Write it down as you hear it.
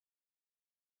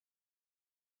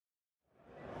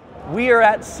We are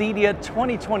at CEDIA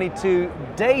 2022,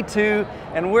 day 2,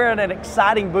 and we're at an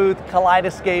exciting booth,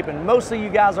 Kaleidescape, and most of you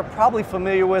guys are probably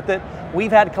familiar with it.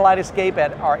 We've had Kaleidescape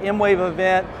at our M-Wave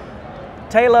event.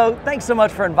 Taylor, thanks so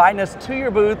much for inviting us to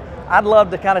your booth. I'd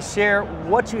love to kind of share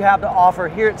what you have to offer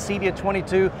here at CEDIA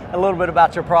 22, a little bit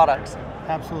about your products.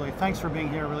 Absolutely, thanks for being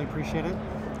here, really appreciate it.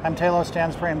 I'm Taylor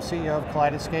Stansbury, I'm CEO of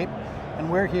Kaleidescape,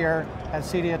 and we're here at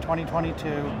CEDIA 2022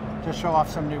 to show off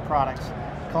some new products.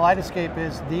 Kaleidescape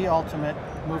is the ultimate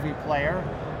movie player.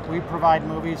 We provide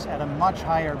movies at a much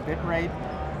higher bit rate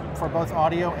for both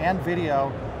audio and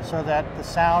video so that the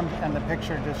sound and the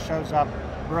picture just shows up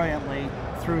brilliantly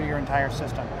through your entire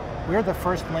system. We're the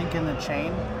first link in the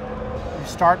chain. You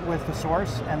start with the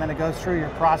source and then it goes through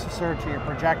your processor to your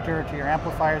projector to your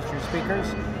amplifiers to your speakers.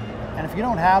 And if you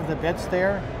don't have the bits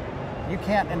there, you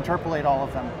can't interpolate all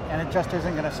of them and it just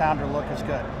isn't going to sound or look as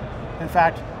good. In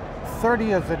fact,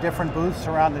 30 of the different booths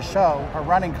around the show are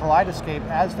running Kaleidescape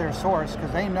as their source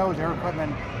because they know their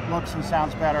equipment looks and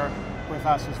sounds better with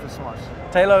us as the source.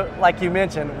 Taylor, like you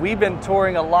mentioned, we've been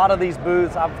touring a lot of these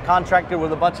booths. I've contracted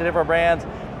with a bunch of different brands,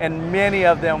 and many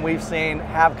of them we've seen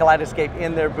have Kaleidescape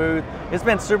in their booth. It's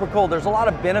been super cool. There's a lot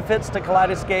of benefits to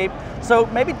Kaleidescape. So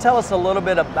maybe tell us a little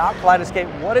bit about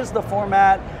Kaleidescape. What is the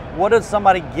format? What does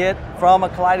somebody get from a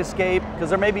Kaleidescape? Because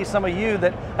there may be some of you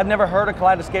that have never heard of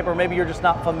Kaleidescape, or maybe you're just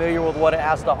not familiar with what it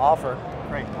has to offer.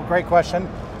 Great, well, great question.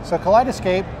 So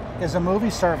Kaleidescape is a movie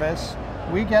service.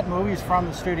 We get movies from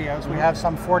the studios. We have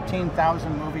some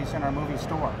 14,000 movies in our movie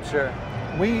store. Sure.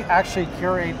 We actually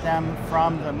curate them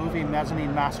from the movie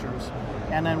mezzanine masters.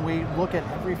 And then we look at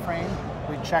every frame.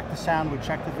 We check the sound, we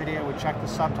check the video, we check the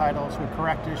subtitles, we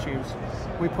correct issues.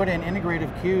 We put in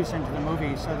integrative cues into the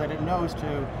movie so that it knows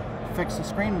to fix the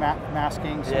screen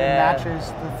masking so it matches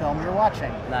the film you're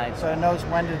watching. Nice. So it knows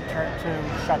when to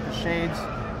shut the shades,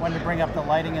 when to bring up the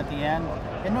lighting at the end.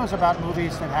 It knows about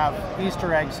movies that have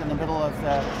Easter eggs in the middle of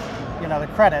the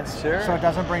credits, sure. So it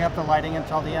doesn't bring up the lighting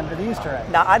until the end of the Easter egg.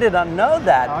 Now, I did not know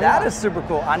that. Oh, that is super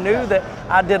cool. I knew that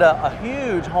I did a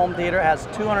huge home theater. It has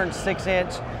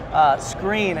 206-inch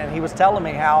screen, and he was telling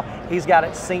me how he's got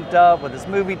it synced up with his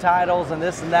movie titles and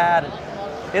this and that.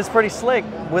 And it's pretty slick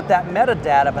with that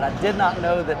metadata, but I did not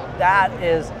know that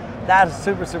is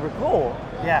super, super cool.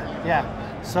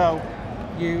 Yeah. So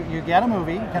you get a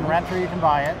movie, you can rent or you can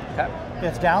buy it. Okay.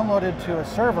 It's downloaded to a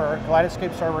server,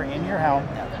 Kaleidescape server in your home,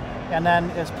 and then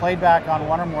is played back on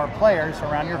one or more players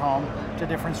around your home to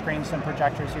different screens and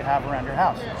projectors you have around your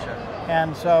house. Sure.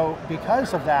 And so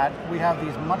because of that, we have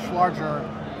these much larger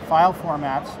file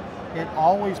formats. It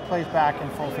always plays back in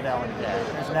full fidelity.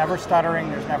 There's never stuttering,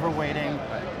 there's never waiting.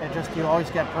 You always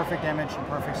get perfect image and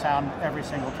perfect sound every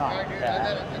single time.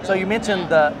 Yeah. So you mentioned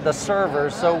the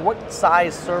servers. So what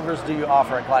size servers do you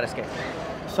offer at Kaleidescape?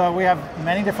 So we have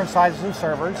many different sizes of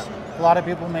servers. A lot of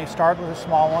people may start with a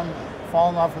small one, fall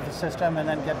in love with the system, and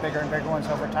then get bigger and bigger ones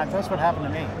over time. So that's what happened to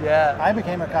me. Yeah. I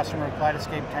became a customer of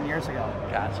Kaleidescape 10 years ago.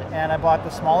 Gotcha. And I bought the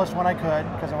smallest one I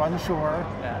could because I wasn't sure.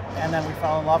 Yeah. And then we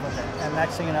fell in love with it. And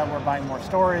next thing you know, we're buying more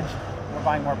storage, we're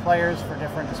buying more players for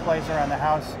different displays around the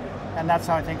house. And that's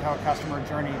how I think our customer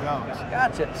journey goes.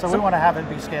 Gotcha. So we want to have it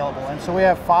be scalable. And so we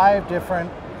have 5 different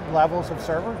levels of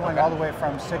server going all the way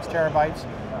from 6 terabytes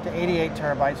to 88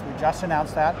 terabytes. We just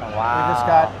announced that. Wow. We just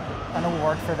got an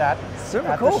award for that.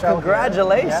 Super cool.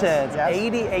 Congratulations. Yes.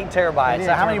 88 terabytes. 88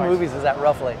 so how many terabytes. movies is that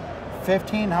roughly?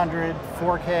 1,500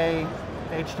 4K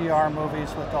HDR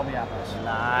movies with Dolby Atmos.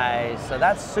 Nice. So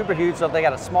that's super huge. So if they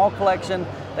got a small collection,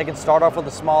 they can start off with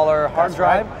a smaller hard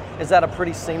drive. Right. Is that a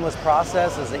pretty seamless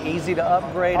process? Is it easy to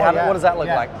upgrade? What does that look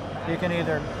like? You can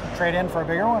either trade in for a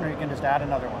bigger one or you can just add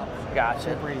another one. Gotcha.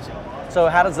 Super easy. So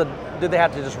how do they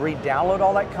have to just re-download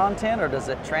all that content, or does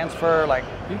it transfer like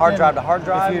hard drive to hard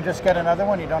drive? If you just get another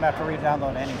one, you don't have to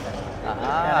re-download anything.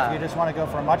 And if you just want to go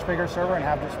for a much bigger server and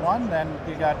have just one, then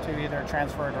you got to either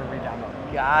transfer it or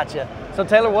re-download. Gotcha. So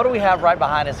Taylor, what do we have right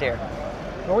behind us here?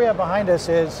 What we have behind us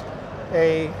is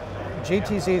a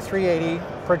GTZ 380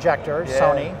 projector,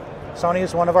 Sony. Sony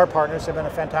is one of our partners. They've been a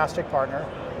fantastic partner.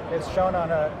 It's shown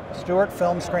on a Stewart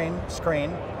film screen.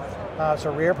 It's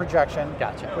a rear projection.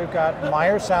 Gotcha. We've got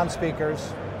Meyer sound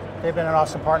speakers. They've been an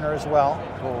awesome partner as well.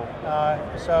 Cool.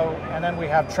 And then we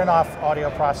have Trinoff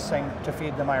audio processing to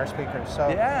feed the Meyer speakers. So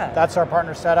that's our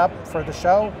partner setup for the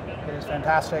show. It is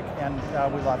fantastic, and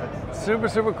we love it. Super,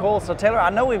 super cool. So Taylor,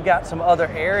 I know we've got some other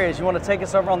areas. You want to take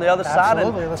us over on the other side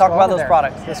and Let's talk about those there.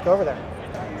 products? Let's go over there.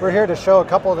 We're here to show a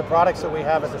couple of the products that we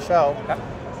have at the show.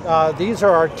 Okay. These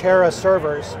are our Terra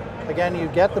servers. Again, you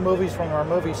get the movies from our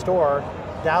movie store,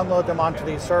 download them onto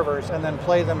these servers, and then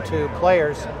play them to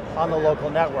players on the local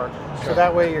network. So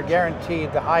that way you're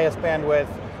guaranteed the highest bandwidth,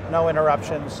 no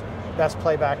interruptions, best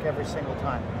playback every single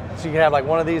time. So you can have like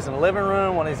one of these in the living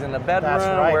room, one of these in the bedroom,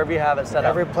 right. wherever you have it set up.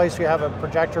 Every place you have a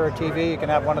projector or TV, you can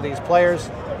have one of these players.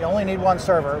 You only need one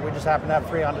server. We just happen to have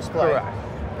 3 on display. Correct.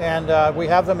 And we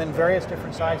have them in various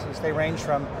different sizes. They range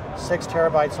from 6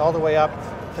 terabytes all the way up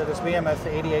to this behemoth,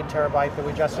 the 88 terabyte that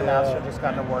we just announced and just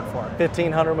got an award for.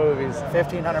 1,500 movies.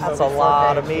 1,500 movies. That's a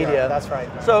lot of media. Yeah, that's right.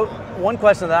 So one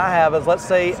question that I have is, let's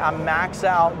say I max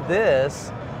out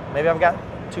this, maybe I've got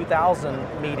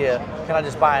 2,000 media. Can I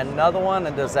just buy another one,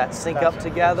 and does that sync up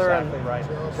together? Exactly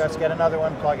right. Just get another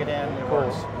one, plug it in, it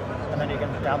works. And then you can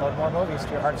download more movies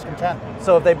to your heart's content.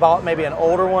 So if they bought maybe an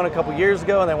older one a couple years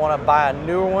ago and they want to buy a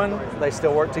newer one, they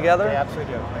still work together? They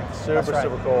absolutely do. Super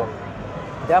cool.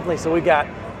 Definitely. So we got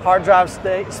hard drive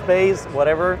space,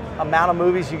 whatever amount of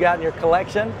movies you got in your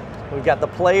collection. We've got the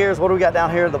players. What do we got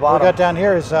down here at the bottom? What we got down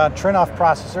here is Trinoff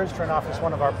processors. Trinoff is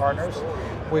one of our partners.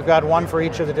 We've got one for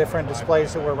each of the different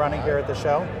displays that we're running here at the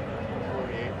show.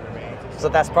 So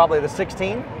that's probably the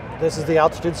 16? This is the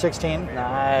Altitude 16.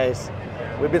 Nice.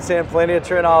 We've been seeing plenty of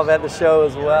Trinoff at the show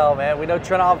as well, man. We know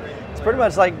Trinoff, it's pretty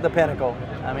much like the pinnacle.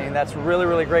 I mean, that's really,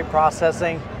 really great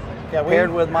processing. Yeah,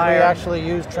 paired with my. We actually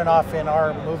use Trinoff in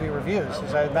our movie reviews.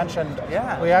 As I mentioned,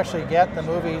 we actually get the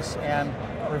movies and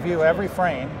review every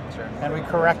frame, and we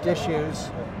correct issues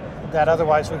that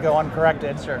otherwise would go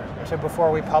uncorrected to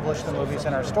before we publish the movies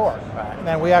in our store. Right.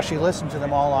 And we actually listen to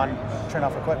them all on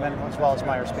Trinoff equipment as well as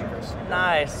Meyer speakers.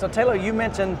 Nice. So Taylor, you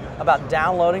mentioned about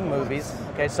downloading movies.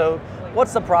 Okay, so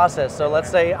what's the process? So let's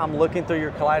say I'm looking through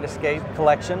your Kaleidescape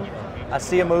collection. I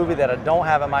see a movie that I don't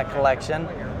have in my collection.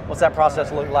 What's that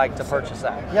process look like to purchase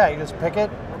that? Yeah, you just pick it.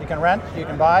 You can rent, you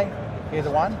can buy, either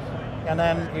one. And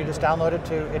then you just download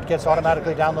it it gets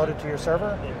automatically downloaded to your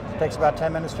server. It takes about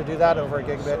 10 minutes to do that over a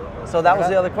gigabit. So that was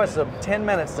the other question. So 10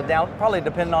 minutes to down, probably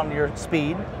depending on your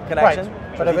speed connection.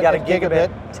 Right. But if you got a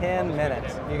gigabit, 10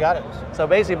 minutes. You got it. So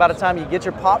basically by the time you get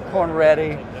your popcorn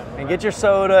ready and get your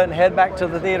soda and head back to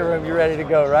the theater room, you're ready to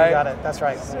go, right? You got it, that's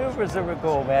right. Super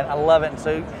cool, man. I love it. And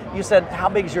so you said, how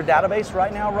big is your database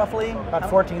right now, roughly? About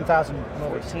 14,000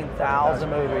 movies. 14,000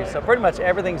 movies. So pretty much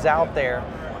everything's out there.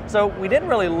 So we didn't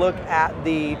really look at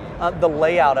the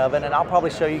layout of it, and I'll probably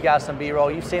show you guys some B-roll.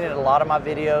 You've seen it in a lot of my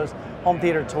videos, home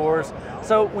theater tours.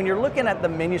 So when you're looking at the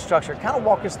menu structure, kind of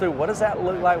walk us through, what does that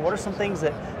look like? What are some things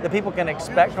that people can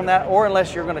expect from that, or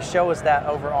unless you're going to show us that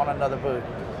over on another booth?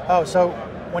 Oh, so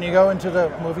when you go into the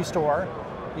movie store,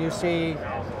 you see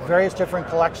various different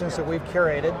collections that we've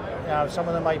curated. Some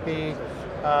of them might be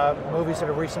movies that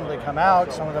have recently come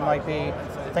out. Some of them might be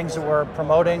things that we're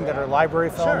promoting that are library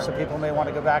films that people may want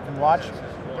to go back and watch.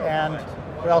 And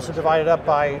we also divide it up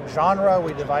by genre.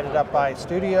 We divide it up by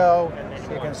studio.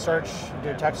 You can search,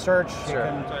 do text search.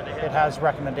 It has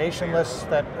recommendation lists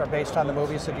that are based on the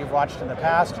movies that you've watched in the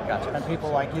past, and people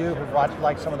like you who've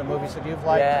liked some of the movies that you've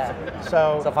liked. Yeah.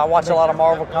 So if I watch a lot of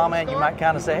Marvel comment, you might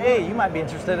kind of say, hey, you might be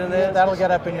interested in this. That'll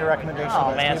get up in your recommendation list.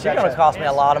 Oh man, so you're going to cost me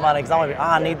a lot of money because I'm going to be,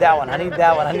 I need that one, I need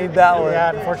that one, I need that one.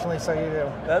 Yeah, unfortunately, so you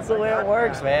do. That's the way it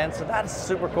works, man. So that's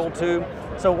super cool too.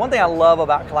 So one thing I love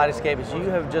about Kaleidescape is you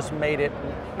have just made it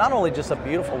not only just a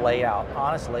beautiful layout,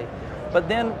 honestly, but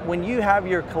then when you have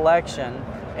your collection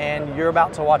and you're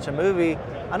about to watch a movie,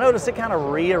 I notice it kind of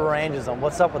rearranges them.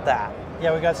 What's up with that?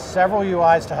 Yeah, we've got several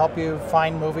UIs to help you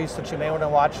find movies that you may want to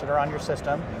watch that are on your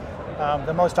system.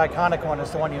 The most iconic one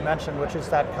is the one you mentioned, which is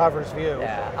that covers view.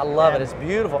 Yeah, I love it. It's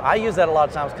beautiful. I use that a lot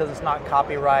of times because it's not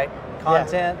copyright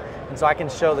content, and so I can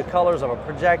show the colors of a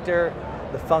projector,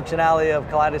 the functionality of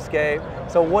Kaleidescape.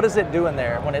 So what is it doing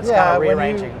there when it's kind of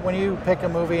rearranging? When you pick a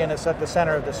movie and it's at the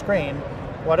center of the screen,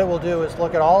 what it will do is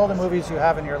look at all the movies you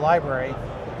have in your library,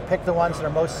 pick the ones that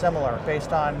are most similar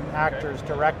based on actors,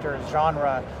 directors,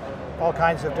 genre, all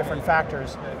kinds of different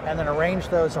factors, and then arrange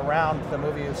those around the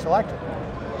movie you selected.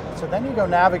 So then you go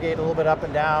navigate a little bit up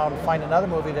and down, find another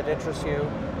movie that interests you,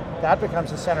 that becomes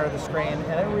the center of the screen,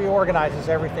 and it reorganizes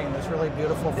everything in this really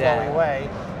beautiful, flowy way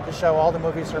to show all the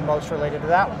movies that are most related to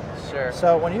that one. Sure.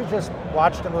 So when you've just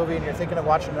watched a movie and you're thinking of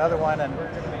watching another one, and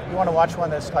you want to watch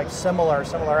one that's like similar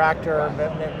actor,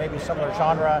 maybe similar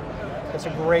genre, it's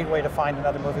a great way to find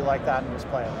another movie like that and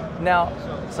display it. Now,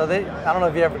 so I don't know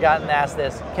if you've ever gotten asked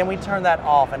this, can we turn that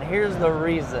off? And here's the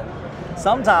reason.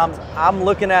 Sometimes I'm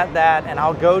looking at that and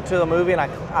I'll go to the movie and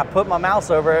I put my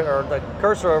mouse over it or the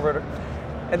cursor over it,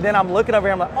 and then I'm looking over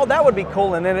here, I'm like, oh, that would be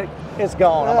cool, and then it's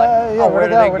gone. I'm like, oh, where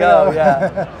did it go?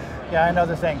 Yeah. Yeah, I know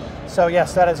the thing. So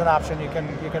yes, that is an option. You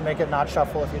can make it not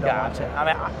shuffle if you don't want to. I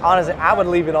mean, honestly, I would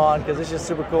leave it on because it's just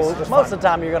super cool. Most of the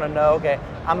time you're going to know, okay,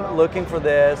 I'm looking for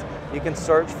this. You can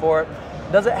search for it.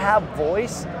 Does it have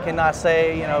voice? Can I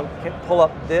say, pull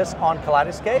up this on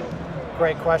Kaleidescape?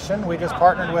 Great question. We just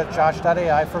partnered with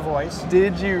Josh.ai for voice.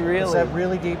 Did you really? It's a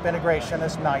really deep integration.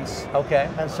 It's nice. Okay.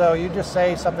 And so you just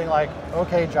say something like,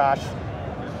 okay, Josh,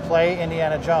 play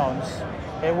Indiana Jones.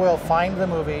 It will find the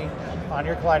movie on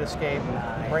your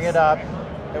Kaleidescape, bring it up.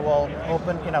 It will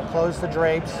open, close the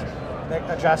drapes,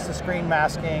 adjust the screen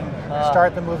masking,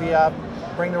 start the movie up,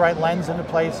 bring the right lens into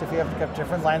place if you have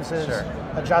different lenses,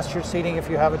 adjust your seating if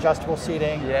you have adjustable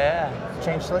seating. Yeah.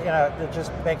 Change, it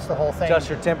just makes the whole thing. Adjust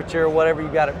your temperature, whatever you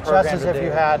got it programmed just as if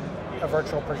you had a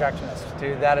virtual projectionist.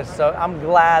 Dude, that is so, I'm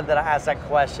glad that I asked that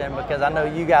question because I know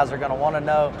you guys are going to want to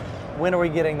know when are we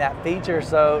getting that feature.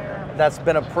 So that's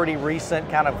been a pretty recent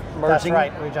kind of merging.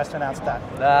 That's right, we just announced that.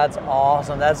 That's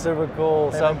awesome, that's super cool.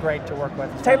 They've been great to work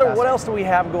with. It's Taylor, fantastic. what else do we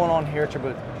have going on here at your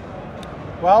booth?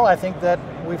 Well, I think that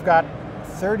we've got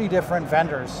 30 different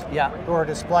vendors Yeah. who are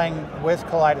displaying with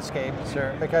Kaleidescape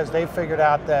Sure. because they've figured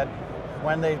out that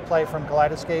when they play from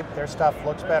Kaleidescape, their stuff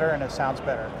looks better and it sounds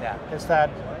better. Yeah. It's that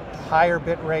higher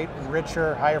bit rate,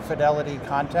 richer, higher fidelity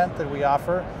content that we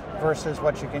offer versus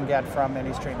what you can get from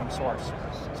any streaming source.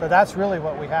 So that's really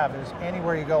what we have, is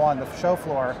anywhere you go on the show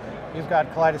floor, you've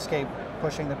got Kaleidescape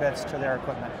pushing the bits to their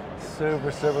equipment.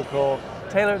 Super, super cool.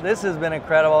 Taylor, this has been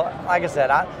incredible. Like I said,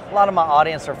 a lot of my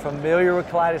audience are familiar with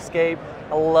Kaleidescape.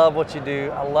 I love what you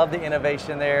do. I love the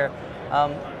innovation there.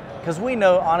 Because we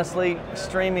know, honestly,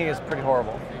 streaming is pretty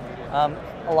horrible.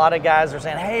 A lot of guys are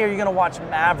saying, hey, are you going to watch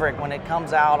Maverick when it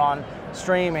comes out on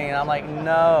streaming? And I'm like,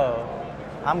 no.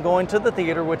 I'm going to the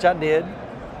theater, which I did,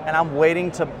 and I'm waiting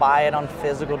to buy it on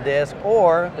physical disc.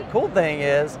 Or the cool thing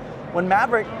is, when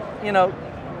Maverick,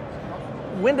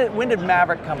 when did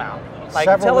Maverick come out? Like,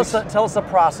 tell us the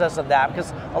process of that,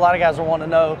 because a lot of guys will want to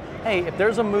know, hey, if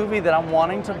there's a movie that I'm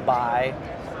wanting to buy,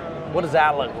 what does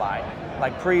that look like?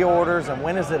 Like pre-orders, and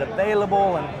when is it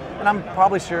available? And I'm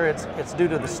probably sure it's due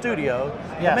to the studio.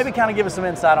 Yes. But maybe kind of give us some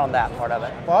insight on that part of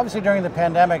it. Well, obviously during the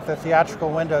pandemic, the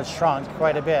theatrical windows shrunk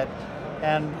quite a bit.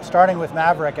 And starting with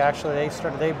Maverick, actually,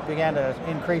 they began to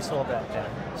increase a little bit.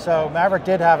 Yeah. So Maverick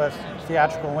did have a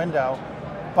theatrical window,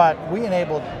 but we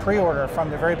enabled pre-order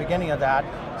from the very beginning of that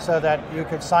so that you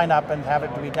could sign up and have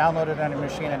it to be downloaded on your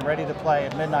machine and ready to play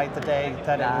at midnight the day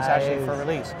that it was actually for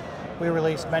release. We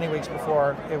released many weeks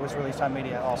before it was released on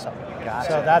media also. Gotcha.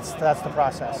 So that's the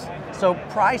process. So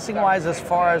pricing wise, as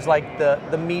far as like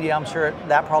the media, I'm sure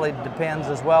that probably depends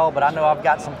as well, but I know I've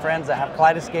got some friends that have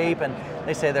Kaleidescape and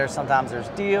they say sometimes there's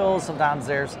deals, sometimes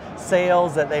there's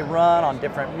sales that they run on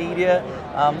different media.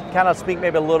 Kind of speak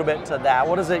maybe a little bit to that.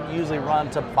 What does it usually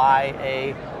run to buy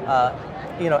a,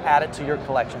 add it to your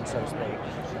collection, so to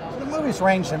speak? The movies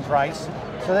range in price,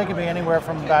 so they can be anywhere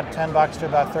from about $10 to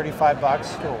about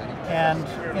 $35. Cool.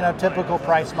 And typical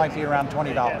price might be around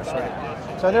 $20,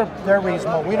 right? So they're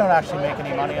reasonable. We don't actually make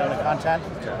any money on the content.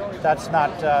 That's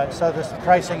not, so this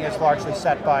pricing is largely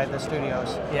set by the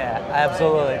studios. Yeah,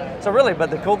 absolutely. So really,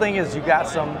 but the cool thing is you got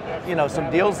some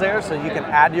deals there, so you can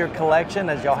add to your collection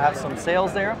as y'all have some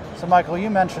sales there. So Michael, you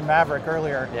mentioned Maverick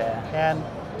earlier. Yeah. And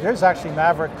there's actually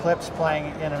Maverick clips playing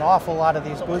in an awful lot of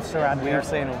these booths around here. We've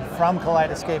seen them. From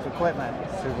Kaleidescape equipment.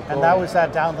 Super cool. And that was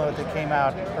that download that came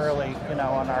out early,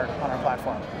 on our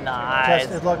platform.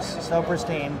 Nice. It looks so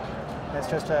pristine. It's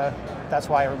just that's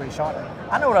why everybody's showing it.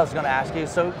 I know what I was going to ask you.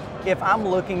 So if I'm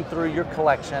looking through your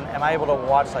collection, am I able to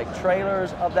watch like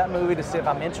trailers of that movie to see if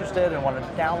I'm interested and want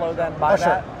to download that and buy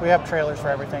that? Sure. We have trailers for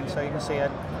everything, so you can see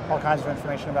it. All kinds of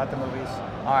information about the movies.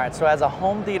 All right. So as a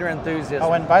home theater enthusiast.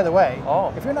 Oh, and by the way,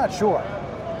 Oh. if you're not sure,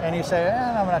 and you say,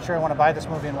 I'm not sure I want to buy this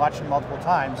movie and watch it multiple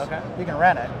times, Okay. you can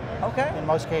rent it. Okay. In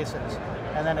most cases.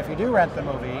 And then if you do rent the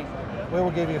movie, we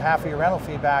will give you half of your rental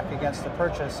fee back against the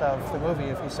purchase of the movie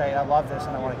if you say, I love this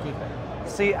and I want to keep it.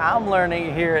 See, I'm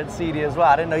learning here at CEDIA as well.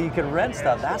 I didn't know you could rent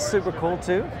stuff. That's super cool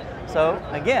too. So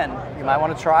again, you might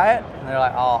want to try it. And they're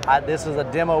like, this is a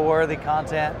demo-worthy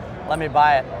content. Let me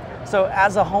buy it. So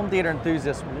as a home theater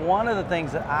enthusiast, one of the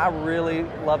things that I really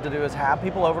love to do is have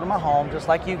people over to my home, just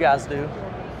like you guys do.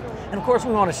 And of course,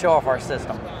 we want to show off our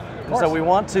system. And so we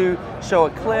want to show a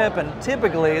clip, and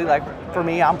typically, like for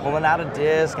me, I'm pulling out a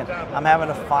disc and I'm having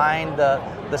to find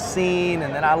the scene,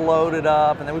 and then I load it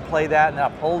up, and then we play that, and then I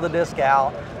pull the disc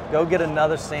out, go get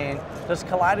another scene. Does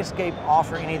Kaleidescape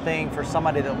offer anything for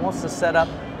somebody that wants to set up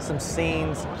some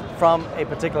scenes from a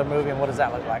particular movie, and what does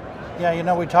that look like?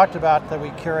 Yeah, we talked about that we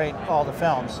curate all the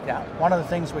films. Yeah. One of the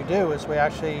things we do is we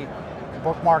actually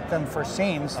bookmark them for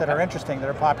scenes that are interesting, that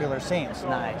are popular scenes.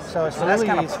 Nice. So it's that's really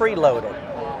kind of preloaded.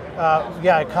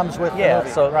 Yeah, it comes with the movie.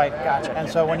 So, right. Gotcha. And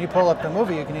so when you pull up the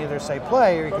movie, you can either say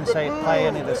play or you can say play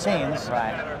any of the scenes.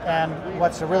 Right. And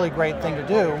what's a really great thing to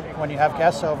do when you have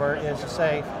guests over is to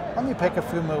say, let me pick a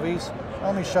few movies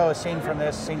let me show a scene from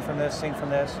this, scene from this, scene from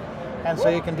this. And so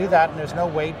you can do that, and there's no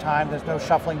wait time, there's no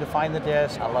shuffling to find the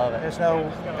disc. I love it. There's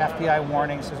no FBI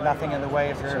warnings, there's nothing in the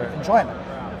way of your enjoyment.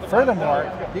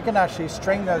 Furthermore, you can actually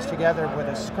string those together with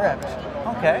a script.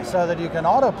 Okay. So that you can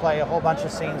autoplay a whole bunch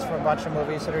of scenes from a bunch of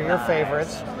movies that are your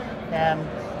favorites, and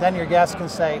then your guests can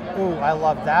say, ooh, I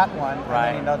love that one, and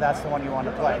then you know that's the one you want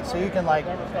to play. So you can like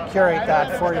curate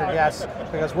that for your guests,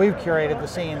 because we've curated the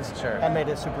scenes and made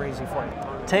it super easy for you.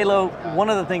 Taylo, one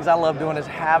of the things I love doing is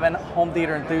having home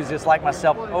theater enthusiasts like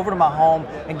myself over to my home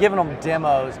and giving them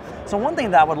demos. So one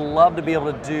thing that I would love to be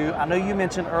able to do, I know you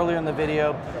mentioned earlier in the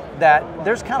video that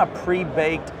there's kind of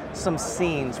pre-baked some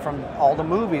scenes from all the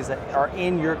movies that are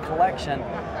in your collection,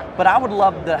 but I would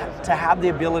love to have the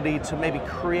ability to maybe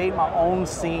create my own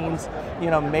scenes. You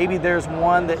know, maybe there's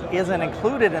one that isn't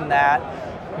included in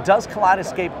that. Does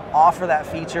Kaleidescape offer that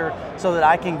feature so that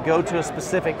I can go to a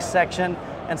specific section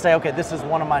and say, okay, this is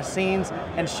one of my scenes,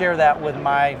 and share that with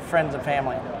my friends and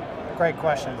family? Great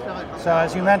question. So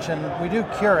as you mentioned, we do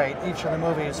curate each of the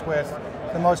movies with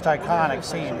the most iconic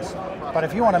scenes. But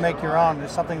if you want to make your own,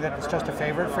 there's something that is just a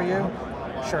favorite for you,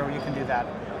 sure, you can do that.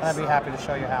 And I'd be happy to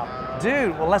show you how.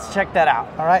 Dude, well, let's check that out.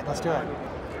 All right, let's do it.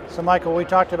 So Michael, we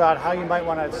talked about how you might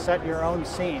want to set your own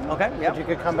scene that you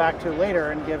could come back to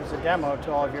later and give as a demo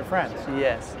to all of your friends.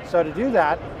 Yes. So to do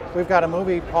that, we've got a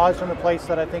movie paused in a place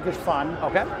that I think is fun.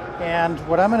 Okay. And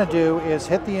what I'm going to do is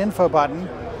hit the info button.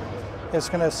 It's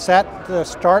going to set the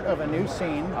start of a new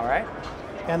scene. All right.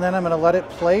 And then I'm going to let it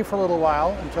play for a little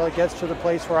while until it gets to the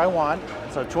place where I want.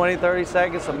 So 20, 30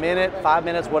 seconds, a minute, 5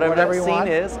 minutes, whatever that you scene want.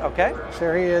 is. Okay. So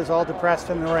here he is, all depressed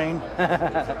in the rain.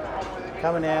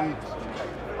 Coming in.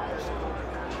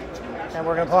 And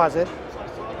we're going to pause it.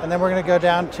 And then we're going to go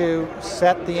down to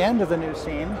set the end of the new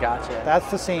scene. Gotcha. That's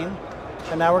the scene.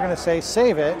 And now we're going to say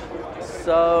save it.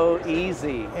 So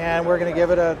easy. And we're going to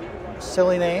give it a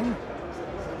silly name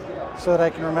so that I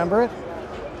can remember it.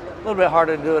 A little bit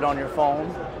harder to do it on your phone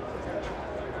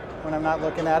when I'm not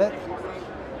looking at it.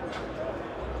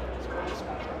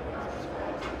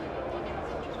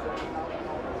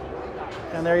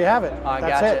 And there you have it. I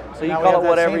That's gotcha. it. So you now call it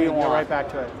whatever you and want. Go right back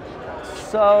to it.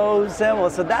 So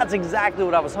simple. So that's exactly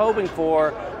what I was hoping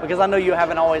for, because I know you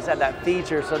haven't always had that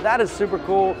feature. So that is super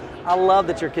cool. I love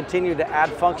that you're continuing to add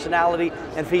functionality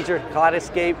and feature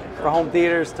Kaleidescape for home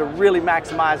theaters to really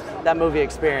maximize that movie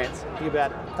experience. You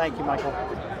bet. Thank you, Michael.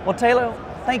 Well, Taylo,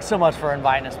 thanks so much for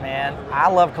inviting us, man. I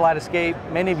love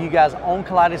Kaleidescape. Many of you guys own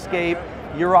Kaleidescape.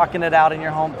 You're rocking it out in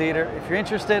your home theater. If you're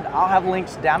interested, I'll have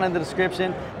links down in the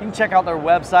description. You can check out their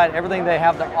website, everything they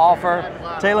have to offer.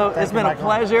 Taylo, it's been a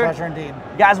pleasure. Pleasure indeed.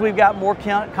 Guys, we've got more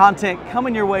content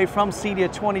coming your way from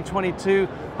CEDIA 2022.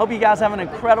 Hope you guys have an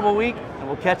incredible week, and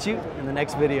we'll catch you in the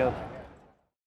next video.